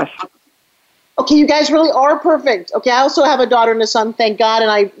 both of us. Okay, you guys really are perfect. Okay, I also have a daughter and a son, thank God.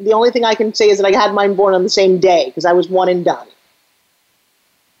 And the only thing I can say is that I had mine born on the same day because I was one and done.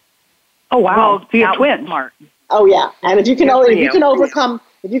 Oh wow! So you have twins. Smart. Oh yeah, and if you can overcome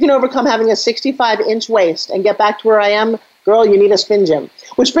having a 65-inch waist and get back to where I am, girl, you need a spin gym.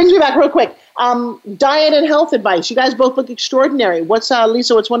 Which brings me back real quick. Diet and health advice. You guys both look extraordinary. Lisa,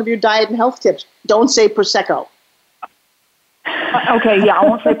 what's one of your diet and health tips? Don't say Prosecco. Okay, yeah, I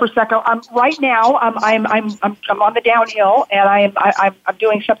won't say Prosecco. Right now, I'm on the downhill, and I'm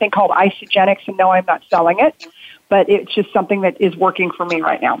doing something called isogenics, and no, I'm not selling it, but it's just something that is working for me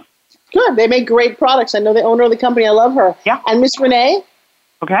right now. Good. They make great products. I know the owner of the company. I love her. Yeah. And Miss Renee?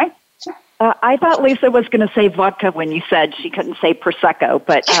 Okay. I thought Lisa was going to say vodka when you said she couldn't say Prosecco,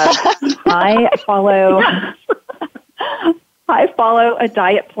 but I follow a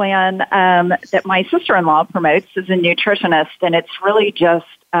diet plan that my sister-in-law promotes as a nutritionist, and it's really just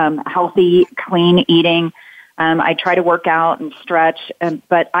healthy, clean eating. I try to work out and stretch,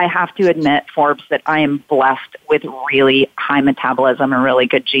 but I have to admit, Forbes, that I am blessed with really high metabolism and really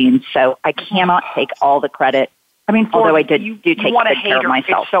good genes, so I cannot take all the credit. I mean, although I do take good care of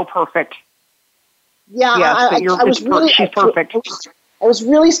myself. It's so perfect. Yeah, yes, she's perfect. I was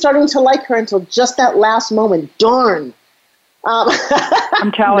really starting to like her until just that last moment. Darn.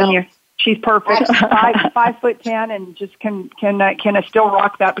 I'm telling you, she's perfect. 5'10" and just can still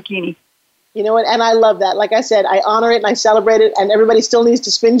rock that bikini. You know what? And I love that. Like I said, I honor it and I celebrate it. And everybody still needs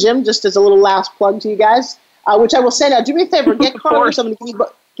to spin gym, just as a little last plug to you guys, which I will send out. Do me a favor, get Carl or somebody.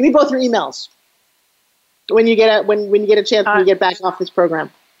 Give me both your emails when you get a chance when you get back off this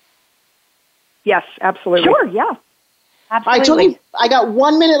program. Yes, absolutely. Sure, yeah. Absolutely. All right, I got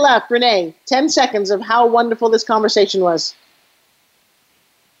 1 minute left. Renee, 10 seconds of how wonderful this conversation was.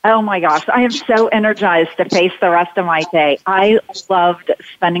 Oh my gosh, I am so energized to face the rest of my day. I loved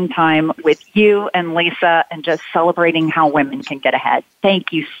spending time with you and Lisa and just celebrating how women can get ahead.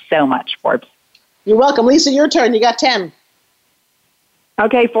 Thank you so much, Forbes. You're welcome. Lisa, your turn. You got 10.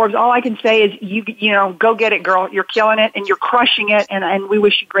 Okay, Forbes, all I can say is you know, go get it, girl. You're killing it and you're crushing it, and we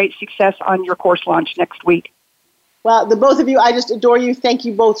wish you great success on your course launch next week. Well, the both of you, I just adore you. Thank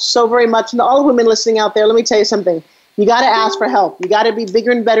you both so very much. And all the women listening out there, let me tell you something. You got to ask for help. You got to be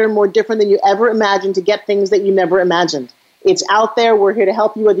bigger and better and more different than you ever imagined to get things that you never imagined. It's out there. We're here to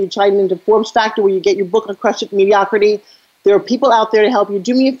help you, whether you try into Forbes Factor, where you get your book on Crushing Mediocrity. There are people out there to help you.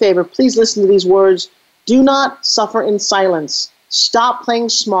 Do me a favor. Please listen to these words. Do not suffer in silence. Stop playing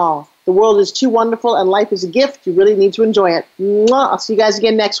small. The world is too wonderful, and life is a gift. You really need to enjoy it. Mwah. I'll see you guys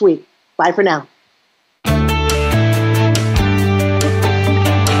again next week. Bye for now.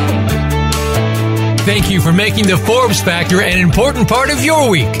 Thank you for making the Forbes Factor an important part of your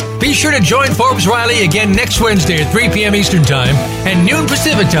week. Be sure to join Forbes Riley again next Wednesday at 3 p.m. Eastern Time and noon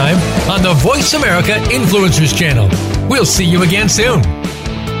Pacific Time on the Voice America Influencers Channel. We'll see you again soon.